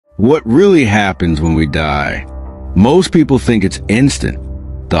What really happens when we die? Most people think it's instant.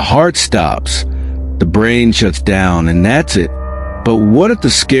 The heart stops, the brain shuts down, and that's it. But what if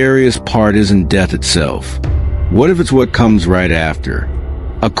the scariest part isn't death itself? What if it's what comes right after?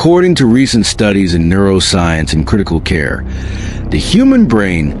 According to recent studies in neuroscience and critical care, the human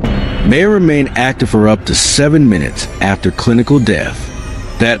brain may remain active for up to 7 minutes after clinical death.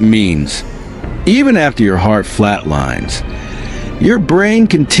 That means, even after your heart flatlines, your brain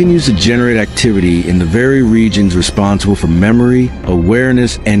continues to generate activity in the very regions responsible for memory,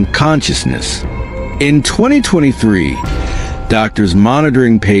 awareness, and consciousness. In 2023, doctors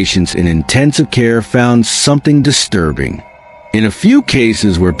monitoring patients in intensive care found something disturbing. In a few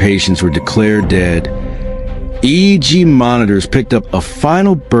cases where patients were declared dead, EEG monitors picked up a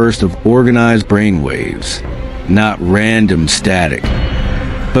final burst of organized brain waves, not random static,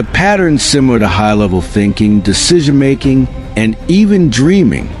 but patterns similar to high-level thinking, decision-making, and even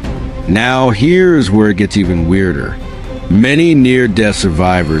dreaming. Now here's where it gets even weirder. Many near-death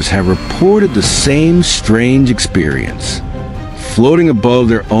survivors have reported the same strange experience, floating above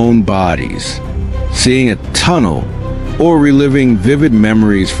their own bodies, seeing a tunnel, or reliving vivid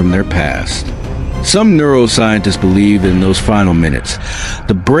memories from their past. Some neuroscientists believe that in those final minutes,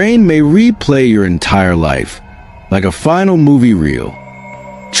 the brain may replay your entire life, like a final movie reel,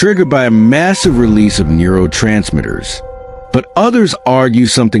 triggered by a massive release of neurotransmitters. But others argue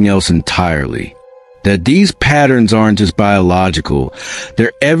something else entirely, that these patterns aren't just biological,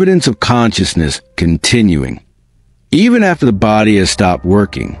 they're evidence of consciousness continuing, even after the body has stopped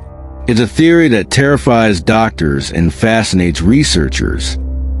working. It's a theory that terrifies doctors and fascinates researchers.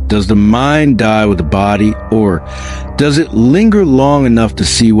 Does the mind die with the body, or does it linger long enough to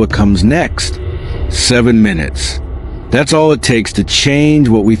see what comes next? 7 minutes. That's all it takes to change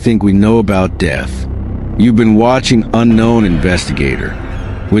what we think we know about death. You've been watching Unknown Investigator,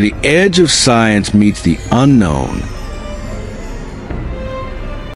 where the edge of science meets the unknown.